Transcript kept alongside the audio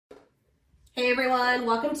Hey everyone,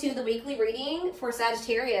 welcome to the weekly reading for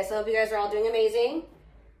Sagittarius. I hope you guys are all doing amazing.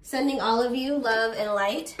 Sending all of you love and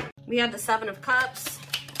light. We have the Seven of Cups.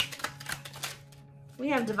 We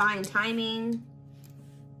have divine timing.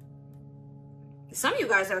 Some of you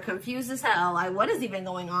guys are confused as hell. Like, what is even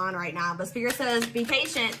going on right now? But Spirit says, be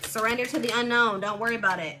patient, surrender to the unknown. Don't worry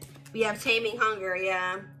about it. We have taming hunger,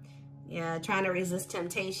 yeah. Yeah, trying to resist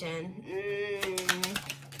temptation.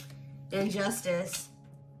 Injustice.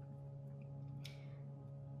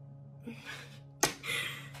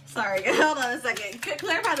 Sorry, hold on a second.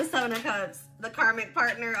 Clarify the Seven of Cups. The karmic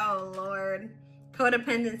partner, oh Lord.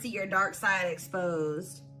 Codependency, your dark side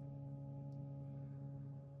exposed.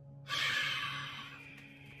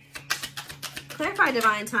 Clarify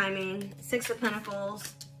divine timing. Six of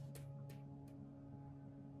Pentacles.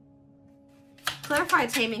 Clarify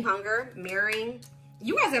taming hunger. Mirroring.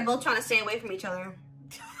 You guys are both trying to stay away from each other.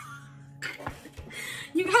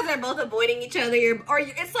 You guys are both avoiding each other.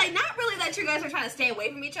 It's like not really that you guys are trying to stay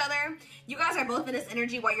away from each other. You guys are both in this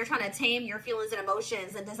energy where you're trying to tame your feelings and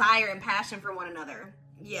emotions and desire and passion for one another.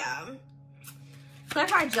 Yeah.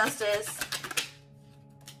 Clarify justice.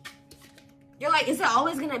 You're like, is it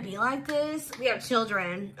always going to be like this? We have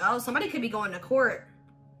children. Oh, somebody could be going to court.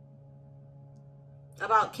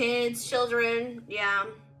 About kids, children. Yeah.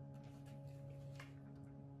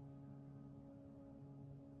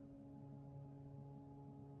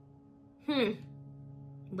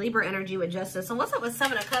 Libra energy with justice. So what's up with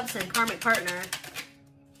Seven of Cups and karmic partner?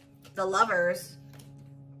 The Lovers.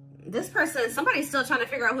 This person, somebody's still trying to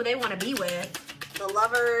figure out who they want to be with. The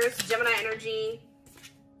Lovers, Gemini energy.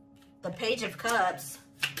 The Page of Cups.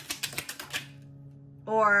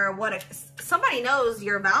 Or what if somebody knows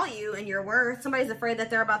your value and your worth. Somebody's afraid that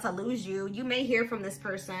they're about to lose you. You may hear from this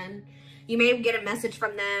person. You may get a message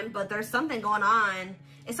from them, but there's something going on.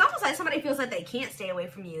 It's almost like somebody feels like they can't stay away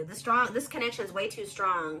from you. This connection is way too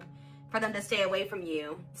strong for them to stay away from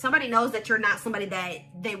you. Somebody knows that you're not somebody that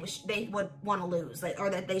they would want to lose,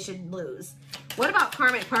 or that they should lose. What about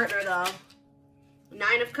karmic partner, though?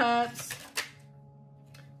 Nine of Cups,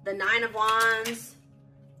 the Nine of Wands,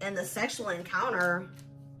 and the sexual encounter.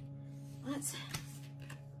 What?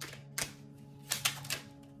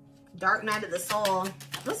 Dark night of the soul.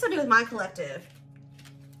 What's to do with my collective?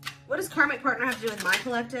 What does karmic partner have to do with my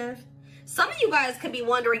collective? Some of you guys could be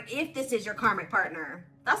wondering if this is your karmic partner.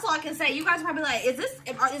 That's all I can say. You guys are probably like, was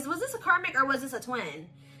this a karmic or was this a twin?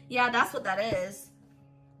 Yeah, that's what that is.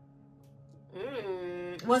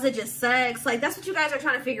 Was it just sex? Like, that's what you guys are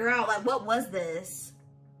trying to figure out. Like, what was this?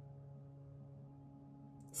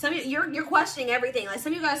 Some of you, you're questioning everything. Like,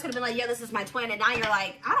 some of you guys could have been like, yeah, this is my twin. And now you're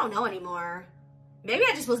like, I don't know anymore. Maybe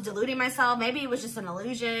I just was deluding myself. Maybe it was just an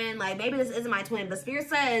illusion. Like, maybe this isn't my twin. But Spirit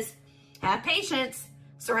says, have patience.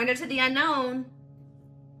 Surrender to the unknown.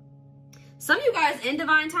 Some of you guys in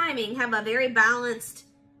divine timing have a very balanced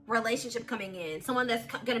relationship coming in. Someone that's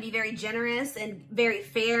going to be very generous and very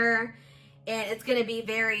fair. And it's going to be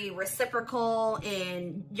very reciprocal.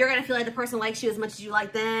 And you're going to feel like the person likes you as much as you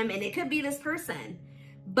like them. And it could be this person.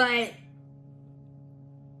 But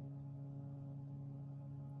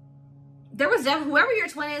there was definitely, whoever your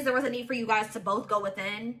twin is, there was a need for you guys to both go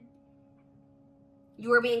within. You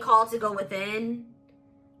were being called to go within.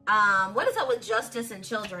 What is up with justice and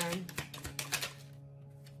children?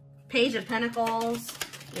 Page of Pentacles.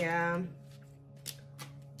 Yeah.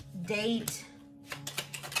 Date.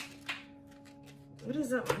 What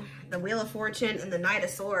is up? The Wheel of Fortune and the Knight of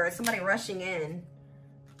Swords. Somebody rushing in.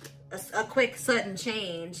 A quick, sudden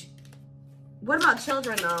change. What about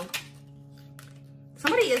children, though?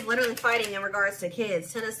 Somebody is literally fighting in regards to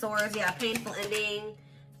kids. Ten of Swords, yeah, painful ending.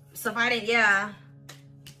 So fighting, yeah.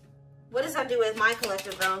 What does that do with my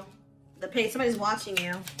collective, though? Somebody's watching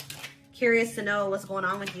you. Curious to know what's going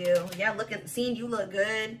on with you. Yeah, seeing you look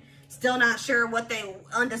good. Still not sure what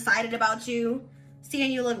undecided about you.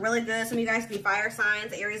 Seeing you look really good. Some of you guys could be fire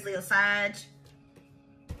signs. Aries, Leo, Sag.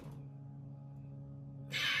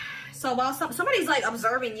 So while somebody's like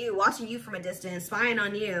observing you, watching you from a distance, spying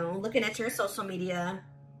on you, looking at your social media,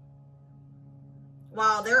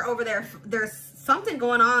 while they're over there, there's something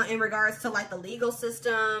going on in regards to like the legal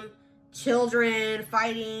system, children,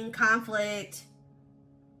 fighting, conflict.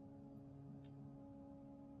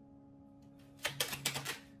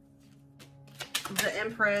 The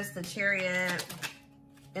Empress, the Chariot,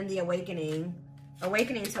 and the Awakening.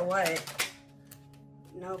 Awakening to what?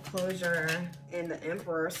 No closure. And the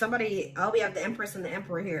Emperor. Somebody, oh, we have the Empress and the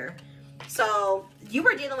Emperor here. So you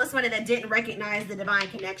were dealing with somebody that didn't recognize the divine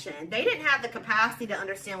connection. They didn't have the capacity to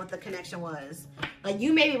understand what the connection was. Like,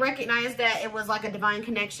 you maybe recognized that it was like a divine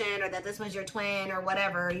connection, or that this was your twin or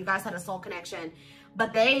whatever. You guys had a soul connection.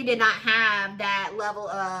 but they did not have that level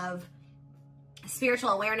of spiritual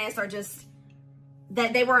awareness, or just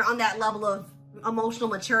that they weren't on that level of emotional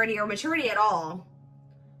maturity or maturity at all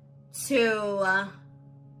to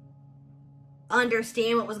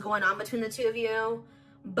understand what was going on between the two of you.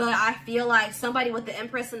 But I feel like somebody with the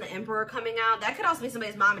Empress and the Emperor coming out, that could also be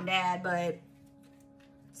somebody's mom and dad, but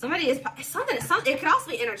somebody is something. It could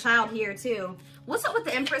also be inner child here too. What's up with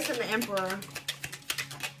the Empress and the Emperor?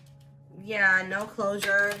 Yeah, no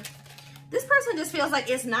closure. This person just feels like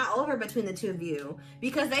it's not over between the two of you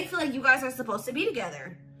because they feel like you guys are supposed to be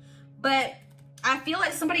together. But I feel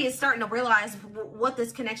like somebody is starting to realize what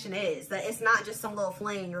this connection is. That it's not just some little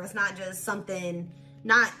fling, or it's not just something,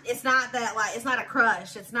 it's not that, like, it's not a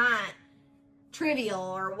crush. It's not trivial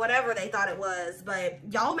or whatever they thought it was. But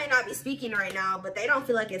y'all may not be speaking right now, but they don't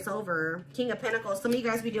feel like it's over. King of Pentacles. Some of you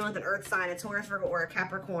guys be dealing with an earth sign, a Taurus, Virgo, or a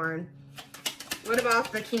Capricorn. What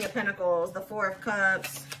about the King of Pentacles, the Four of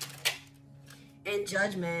Cups, and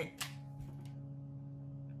Judgment?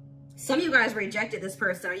 Some of you guys rejected this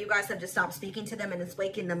person, or you guys have just stopped speaking to them and it's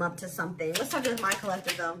waking them up to something. Let's talk to my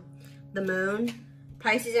collective though. The Moon,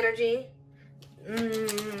 Pisces energy,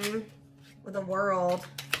 with the World.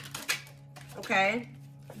 Okay.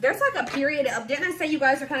 There's like a period of, didn't I say you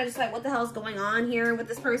guys are kind of just like, what the hell is going on here with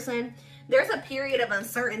this person? There's a period of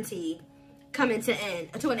uncertainty coming to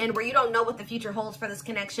an end where you don't know what the future holds for this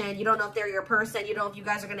connection. You don't know if they're your person. You don't know if you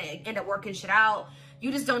guys are going to end up working shit out.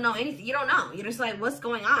 You just don't know anything. You don't know. You're just like, what's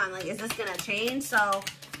going on? Like, is this going to change? So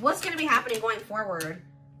what's going to be happening going forward?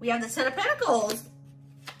 We have the Ten of Pentacles.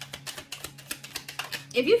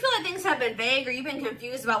 If you feel like things have been vague, or you've been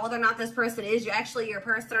confused about whether or not this person is actually your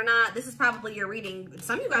person or not, this is probably your reading.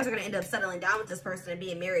 Some of you guys are going to end up settling down with this person and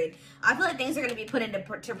being married. I feel like things are going to be put into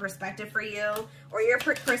perspective for you, or your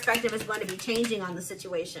perspective is going to be changing on the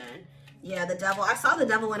situation. Yeah, the Devil. I saw the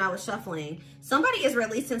Devil when I was shuffling. Somebody is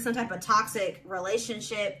releasing some type of toxic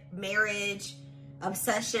relationship, marriage,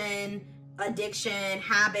 obsession, addiction,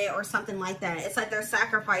 habit, or something like that. It's like they're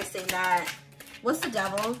sacrificing that. What's the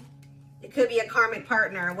Devil? It could be a karmic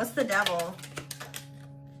partner. What's the Devil?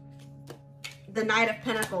 The Knight of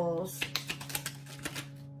Pentacles.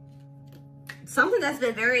 Something that's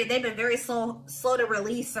been they've been very slow to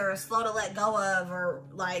release, or slow to let go of, or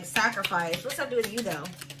like sacrifice. What's that do with you though?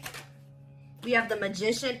 We have the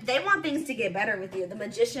Magician. They want things to get better with you. The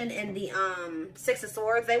Magician and the Six of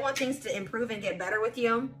Swords. They want things to improve and get better with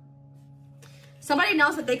you. Somebody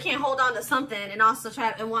knows that they can't hold on to something and also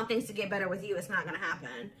try and want things to get better with you. It's not going to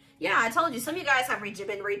happen. Yeah, I told you. Some of you guys have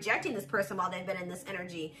been rejecting this person while they've been in this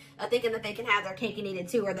energy, thinking that they can have their cake and eat it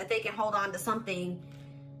too, or that they can hold on to something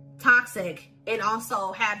toxic and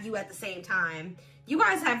also have you at the same time. You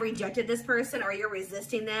guys have rejected this person, or you're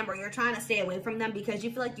resisting them, or you're trying to stay away from them because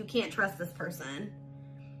you feel like you can't trust this person.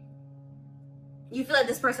 You feel like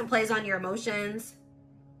this person plays on your emotions.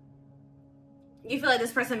 You feel like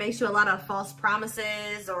this person makes you a lot of false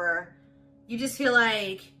promises, or you just feel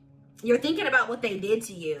like you're thinking about what they did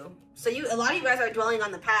to you. So a lot of you guys are dwelling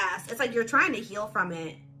on the past. It's like you're trying to heal from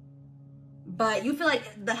it, but you feel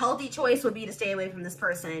like the healthy choice would be to stay away from this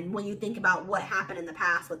person when you think about what happened in the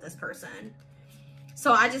past with this person.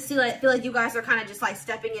 So I just feel like you guys are kind of just like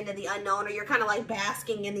stepping into the unknown, or you're kind of like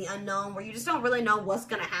basking in the unknown where you just don't really know what's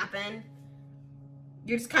going to happen.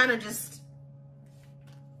 You're just kind of just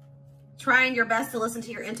trying your best to listen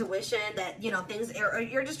to your intuition that, you know, things, or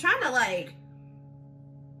you're just trying to like,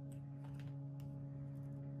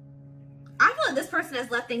 I feel like this person has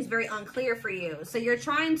left things very unclear for you. So you're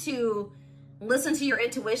trying to listen to your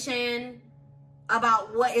intuition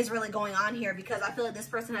about what is really going on here, because I feel like this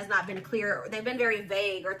person has not been clear. They've been very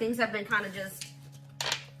vague, or things have been kind of just,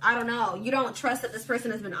 I don't know. You don't trust that this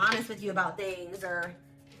person has been honest with you about things, or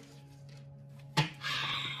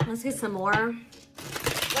let's get some more.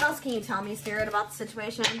 What else can you tell me, Spirit, about the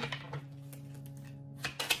situation?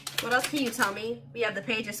 What else can you tell me? We have the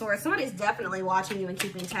Page of Swords. Somebody's definitely watching you and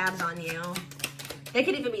keeping tabs on you. They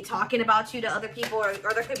could even be talking about you to other people, or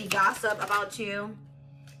there could be gossip about you.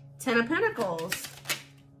 Ten of Pentacles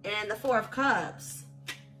and the Four of Cups.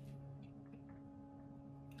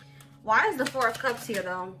 Why is the Four of Cups here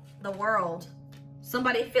though? The World.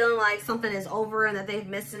 Somebody feeling like something is over and that they've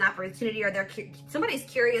missed an opportunity, or somebody's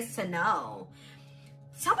curious to know.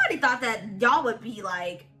 Somebody thought that y'all would be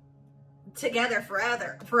like together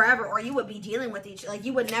forever, or you would be dealing with like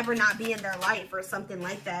you would never not be in their life or something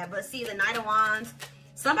like that. But see, the Knight of Wands,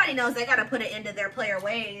 somebody knows they got to put an end to their player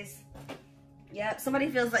ways. Yep, somebody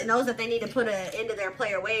knows that they need to put an end to their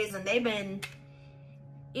player ways, and they've been,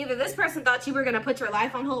 either this person thought you were going to put your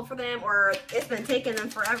life on hold for them, or it's been taking them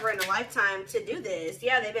forever in a lifetime to do this.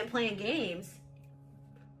 Yeah, they've been playing games.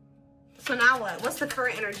 So now what? What's the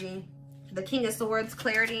current energy? The King of Swords,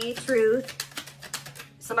 clarity, truth.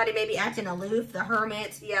 Somebody may be acting aloof. The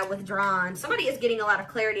Hermit, yeah, withdrawn. Somebody is getting a lot of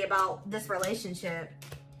clarity about this relationship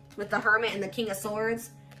with the Hermit and the King of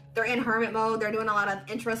Swords. They're in hermit mode. They're doing a lot of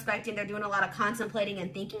introspecting. They're doing a lot of contemplating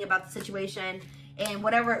and thinking about the situation. And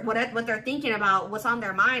what they're thinking about, what's on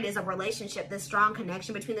their mind is a relationship, this strong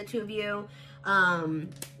connection between the two of you.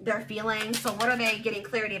 Their feelings. So what are they getting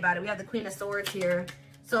clarity about it? We have the Queen of Swords here.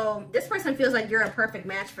 So this person feels like you're a perfect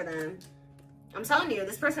match for them. I'm telling you,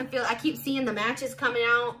 this person feels, I keep seeing the matches coming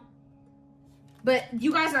out. But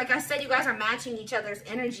you guys, like I said, you guys are matching each other's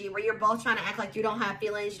energy where you're both trying to act like you don't have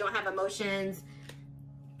feelings, you don't have emotions.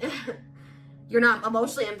 You're not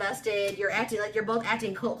emotionally invested. You're acting like you're both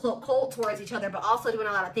acting cold towards each other, but also doing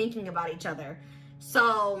a lot of thinking about each other.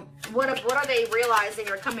 So what are they realizing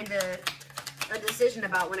or coming to a decision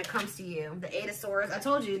about when it comes to you? The Eight of Swords. I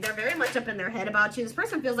told you, they're very much up in their head about you. This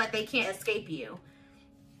person feels like they can't escape you.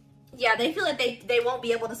 Yeah, they feel like they won't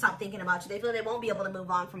be able to stop thinking about you. They feel they won't be able to move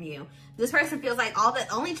on from you. This person feels like the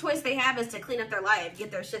only choice they have is to clean up their life, get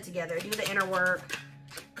their shit together, do the inner work,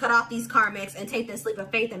 cut off these karmics, and take this leap of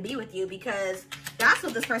faith and be with you, because that's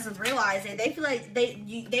what this person's realizing. They feel like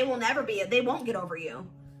they won't get over you.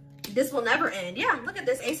 This will never end. Yeah, look at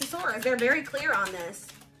this Ace of Swords. They're very clear on this.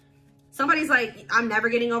 Somebody's like, I'm never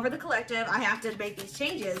getting over the collective. I have to make these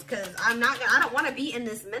changes because I don't want to be in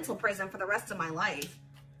this mental prison for the rest of my life.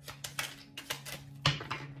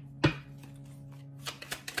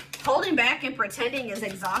 Holding back and pretending is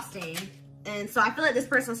exhausting. And so I feel like this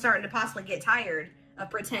person's starting to possibly get tired of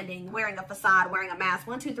pretending, wearing a facade, wearing a mask.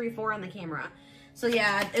 1, 2, 3, 4 on the camera. So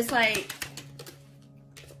yeah, it's like,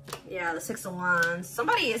 yeah, the Six of Wands.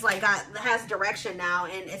 Somebody is like has direction now,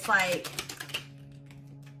 and it's like,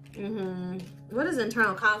 what is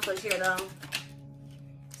internal conflict here though?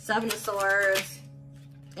 Seven of Swords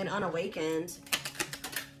and unawakened.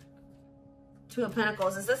 Two of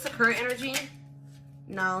Pentacles. Is this the current energy?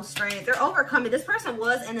 No, strength. They're overcoming. This person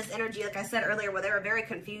was in this energy, like I said earlier, where they were very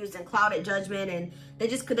confused and clouded judgment, and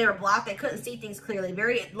they were blocked. They couldn't see things clearly.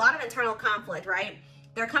 A lot of internal conflict, right?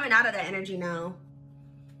 They're coming out of that energy now.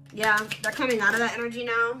 Yeah, they're coming out of that energy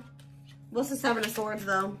now. What's the Seven of Swords,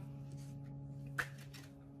 though?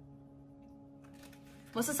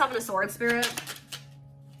 What's the Seven of Swords, Spirit?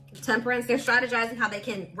 Temperance. They're strategizing how they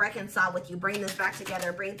can reconcile with you, bring this back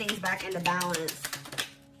together, bring things back into balance.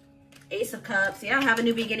 Ace of Cups. Yeah, have a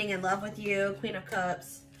new beginning in love with you. Queen of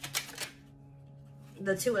Cups.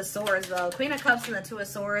 The Two of Swords, though. Queen of Cups and the Two of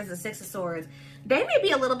Swords, the Six of Swords. They may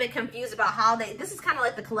be a little bit confused about how this is kind of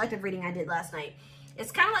like the collective reading I did last night.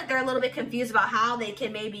 It's kind of like they're a little bit confused about how they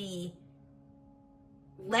can maybe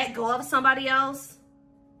let go of somebody else.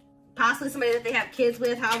 Possibly somebody that they have kids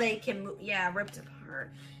with, how they can, yeah, ripped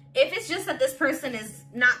apart. If it's just that this person is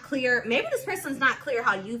not clear, maybe this person's not clear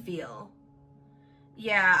how you feel.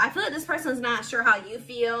 Yeah, I feel like this person's not sure how you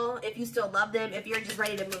feel, if you still love them, if you're just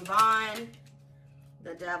ready to move on.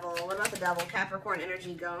 The Devil. What about the Devil? Capricorn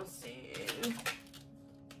energy ghosting.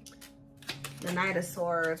 The Knight of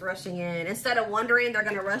Swords rushing in. Instead of wondering, they're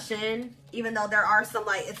going to rush in. Even though there are some,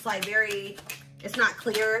 like, it's not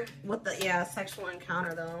clear what the, yeah, sexual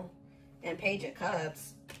encounter, though. And Page of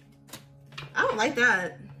Cups. I don't like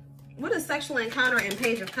that. What is sexual encounter and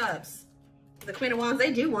Page of Cups? The Queen of Wands,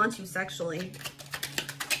 they do want you sexually.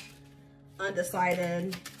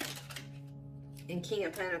 Undecided. And King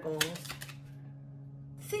of Pentacles.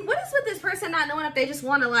 See, what is with this person not knowing if they just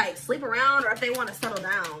want to, like, sleep around or if they want to settle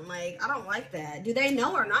down? Like, I don't like that. Do they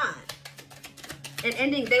know or not? And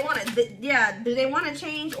ending, they want to, yeah, do they want to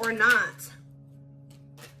change or not?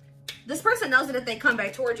 This person knows that if they come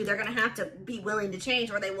back towards you, they're going to have to be willing to change,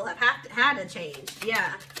 or they will have had to change.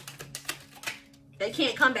 Yeah. They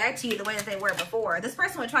can't come back to you the way that they were before. This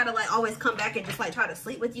person would try to, like, always come back and just, like, try to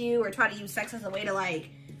sleep with you, or try to use sex as a way to, like,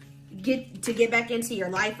 get back into your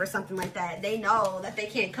life or something like that. They know that they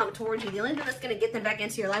can't come towards you. The only thing that's going to get them back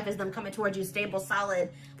into your life is them coming towards you stable, solid,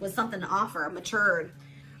 with something to offer, matured.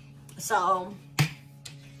 So,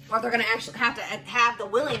 or they're going to actually have to have the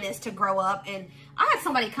willingness to grow up. And I had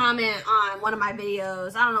somebody comment on one of my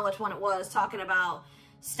videos, I don't know which one it was, talking about,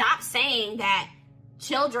 stop saying that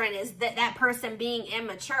children is that person being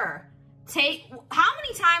immature. How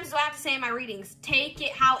many times do I have to say in my readings, take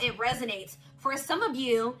it how it resonates. For some of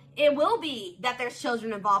you, it will be that there's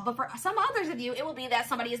children involved, but for some others of you, it will be that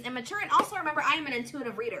somebody is immature. And also remember, I am an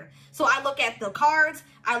intuitive reader. So I look at the cards,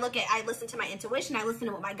 I listen to my intuition, I listen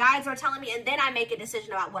to what my guides are telling me, and then I make a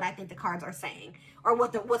decision about what I think the cards are saying, or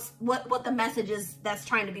what the message is that's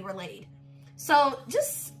trying to be relayed. So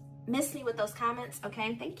just miss me with those comments,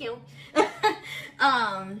 okay? Thank you.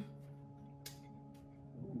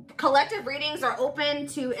 Collective readings are open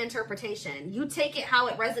to interpretation. You take it how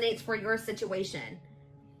it resonates for your situation.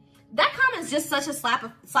 That comment is just such a slap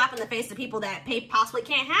in the face to people that possibly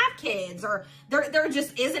can't have kids, or there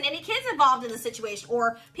just isn't any kids involved in the situation,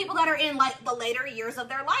 or people that are in like the later years of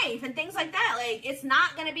their life and things like that. Like, it's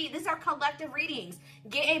not going to be, these are collective readings.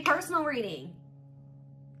 Get a personal reading.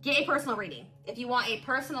 Get a personal reading if you want a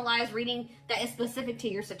personalized reading that is specific to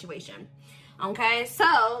your situation. Okay,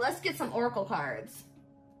 so let's get some oracle cards.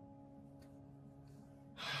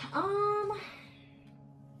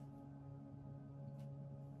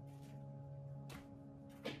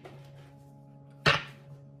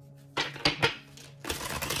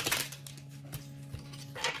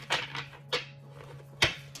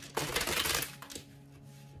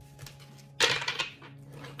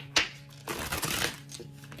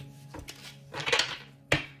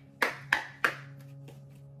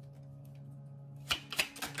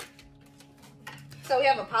 So we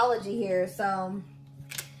have apology here. So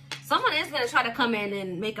someone is going to try to come in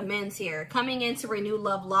and make amends here. Coming in to renew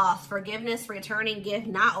love lost. Forgiveness, returning gift,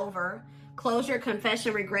 not over. Closure,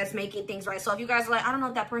 confession, regrets, making things right. So if you guys are like, I don't know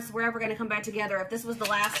if that person, we're ever going to come back together. If this was the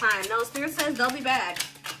last time. No, Spirit says they'll be back.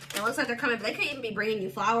 It looks like they're coming. But they could even be bringing you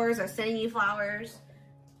flowers or sending you flowers.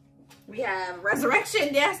 We have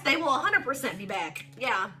resurrection. Yes, they will 100% be back.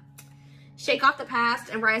 Yeah. Shake off the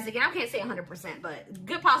past and rise again. I can't say 100%, but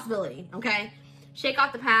good possibility, okay? Shake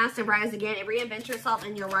off the past and rise again and reinvent yourself,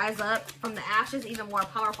 and you'll rise up from the ashes, even more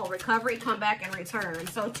powerful. Recovery, come back, and return.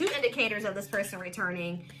 So 2 indicators of this person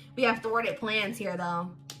returning. We have thwarted plans here,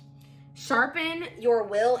 though. Sharpen your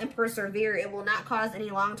will and persevere. It will not cause any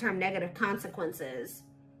long-term negative consequences.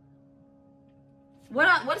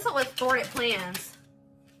 What's up with thwarted plans?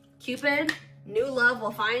 Cupid, new love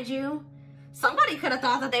will find you. Somebody could have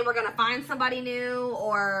thought that they were going to find somebody new,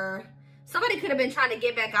 or somebody could have been trying to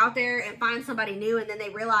get back out there and find somebody new, and then they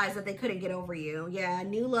realized that they couldn't get over you. Yeah,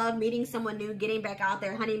 new love, meeting someone new, getting back out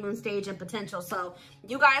there, honeymoon stage and potential. So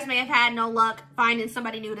you guys may have had no luck finding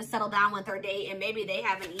somebody new to settle down with or date, and maybe they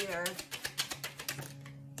haven't either.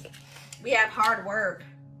 We have hard work.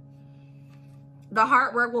 The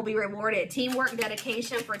hard work will be rewarded. Teamwork,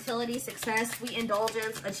 dedication, fertility, success, sweet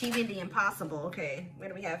indulgence, achieving the impossible. Okay, what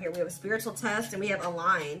do we have here? We have a spiritual test, and we have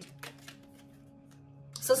aligned.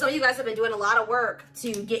 So some of you guys have been doing a lot of work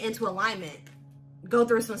to get into alignment. Go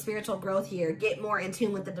through some spiritual growth here. Get more in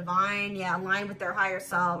tune with the divine. Yeah, align with their higher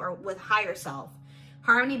self, or with higher self.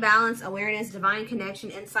 Harmony, balance, awareness, divine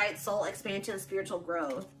connection, insight, soul expansion, spiritual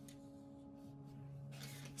growth.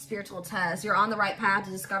 Spiritual test. You're on the right path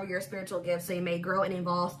to discover your spiritual gifts, so you may grow and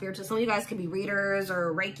evolve spiritual. Some of you guys could be readers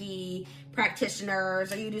or Reiki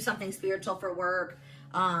practitioners, or you do something spiritual for work,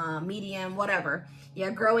 medium, whatever. Yeah,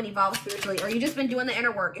 grow and evolve spiritually. Or you just been doing the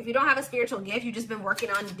inner work. If you don't have a spiritual gift, you've just been working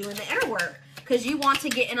on doing the inner work because you want to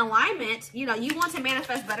get in alignment. You know, you want to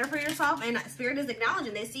manifest better for yourself, and Spirit is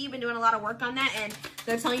acknowledging. They see you've been doing a lot of work on that, and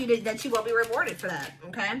they're telling you that you will be rewarded for that,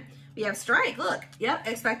 okay? We have strike. Look, yep,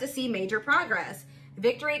 expect to see major progress.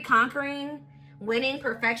 Victory, conquering, winning,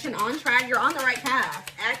 perfection, on track. You're on the right path.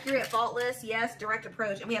 Accurate, faultless, yes, direct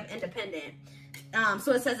approach. And we have independent.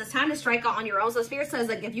 So it says it's time to strike out on your own. So Spirit says,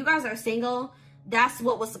 like, if you guys are single, that's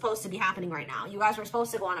what was supposed to be happening right now. You guys were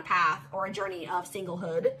supposed to go on a path or a journey of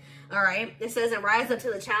singlehood. All right. It says, and rise up to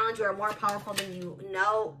the challenge. You are more powerful than you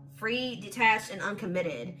know, free, detached, and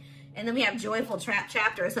uncommitted. And then we have joyful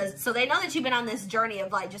chapter. It says, so they know that you've been on this journey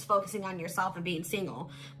of like just focusing on yourself and being single,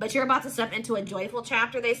 but you're about to step into a joyful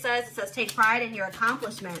chapter. It says, take pride in your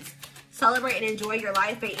accomplishments, celebrate and enjoy your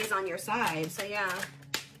life. Fate is on your side. So yeah,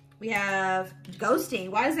 we have ghosting.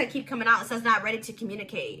 Why does that keep coming out? It says not ready to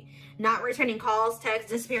communicate, not returning calls, texts,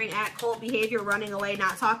 disappearing at, cold behavior, running away,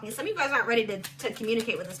 not talking. Some of you guys aren't ready to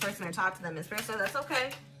communicate with this person or talk to them. And Spirit says that's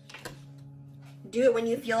okay. Do it when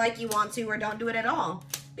you feel like you want to, or don't do it at all.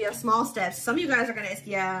 We have small steps. Some of you guys are going to,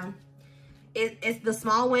 yeah, it's the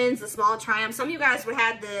small wins, the small triumphs. Some of you guys would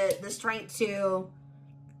have the strength to,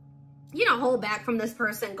 you know, hold back from this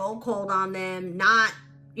person, go cold on them, not,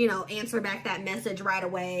 you know, answer back that message right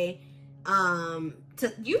away. Some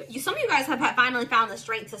of you guys have finally found the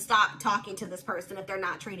strength to stop talking to this person if they're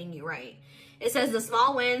not treating you right. It says the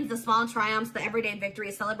small wins, the small triumphs, the everyday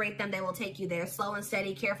victories, celebrate them. They will take you there. Slow and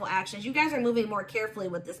steady, careful actions. You guys are moving more carefully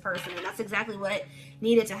with this person, and that's exactly what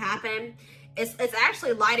needed to happen. It's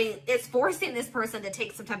actually it's forcing this person to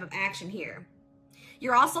take some type of action here.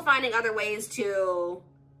 You're also finding other ways to,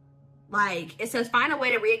 like, it says find a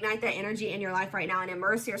way to reignite that energy in your life right now and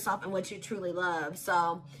immerse yourself in what you truly love.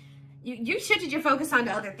 So you shifted your focus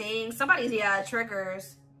onto other things. Somebody's, yeah,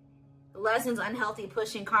 triggers. Lessons, unhealthy,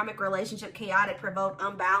 pushing, karmic relationship, chaotic, provoked,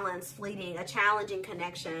 unbalanced, fleeting, a challenging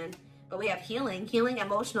connection. But we have healing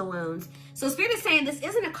emotional wounds. So Spirit is saying this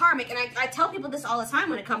isn't a karmic, and I tell people this all the time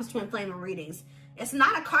when it comes to twin flame readings. It's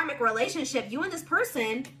not a karmic relationship. You and this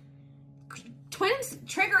person, twins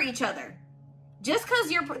trigger each other. Just because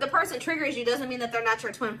the person triggers you doesn't mean that they're not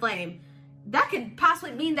your twin flame. That could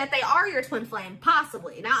possibly mean that they are your twin flame,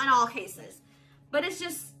 possibly. Not in all cases. But it's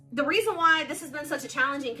just, the reason why this has been such a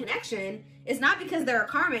challenging connection is not because they're a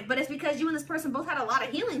karmic, but it's because you and this person both had a lot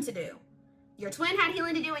of healing to do. Your twin had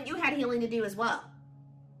healing to do, and you had healing to do as well.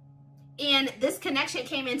 And this connection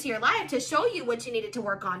came into your life to show you what you needed to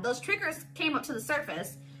work on. Those triggers came up to the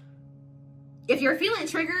surface. If you're feeling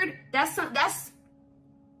triggered, that's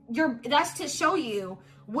to show you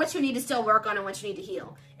what you need to still work on and what you need to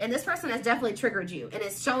heal. And this person has definitely triggered you, and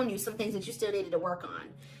it's shown you some things that you still needed to work on.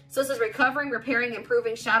 So this is recovering, repairing,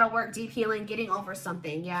 improving, shadow work, deep healing, getting over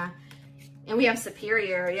something. Yeah. And we have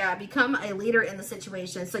superior. Yeah. Become a leader in the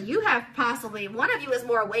situation. So you have possibly, one of you is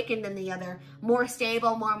more awakened than the other, more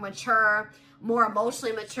stable, more mature, more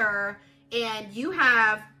emotionally mature. And you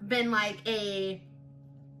have been like a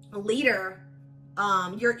leader.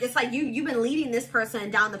 It's like you've been leading this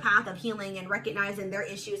person down the path of healing and recognizing their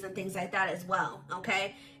issues and things like that as well.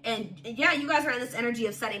 Okay. And yeah, you guys are in this energy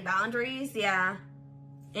of setting boundaries. Yeah.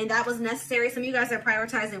 And that was necessary. Some of you guys are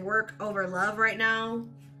prioritizing work over love right now.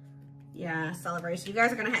 Yeah, celebration. You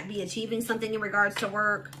guys are going to be achieving something in regards to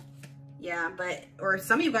work. Yeah, or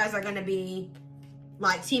some of you guys are going to be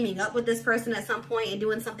like teaming up with this person at some point and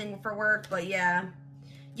doing something for work. But yeah,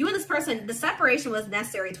 you and this person, the separation was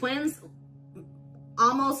necessary. Twins,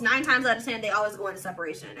 almost 9 times out of 10, they always go into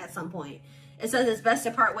separation at some point. It says it's best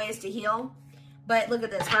to part ways to heal. But look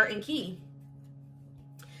at this, heart and key.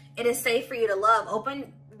 It is safe for you to love.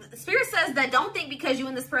 Open. Spirit says that don't think because you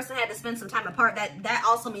and this person had to spend some time apart that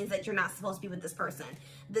also means that you're not supposed to be with this person.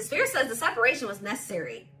 The Spirit says the separation was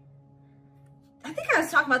necessary. I think I was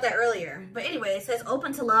talking about that earlier. But anyway, it says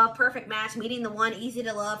open to love, perfect match, meeting the one, easy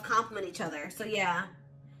to love, complement each other. So yeah.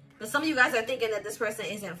 But some of you guys are thinking that this person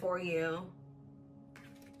isn't for you.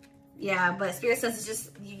 Yeah, but Spirit says it's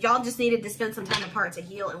just, y'all just needed to spend some time apart to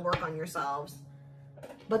heal and work on yourselves.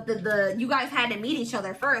 But you guys had to meet each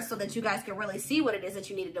other first so that you guys could really see what it is that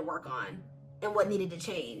you needed to work on and what needed to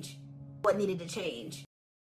change.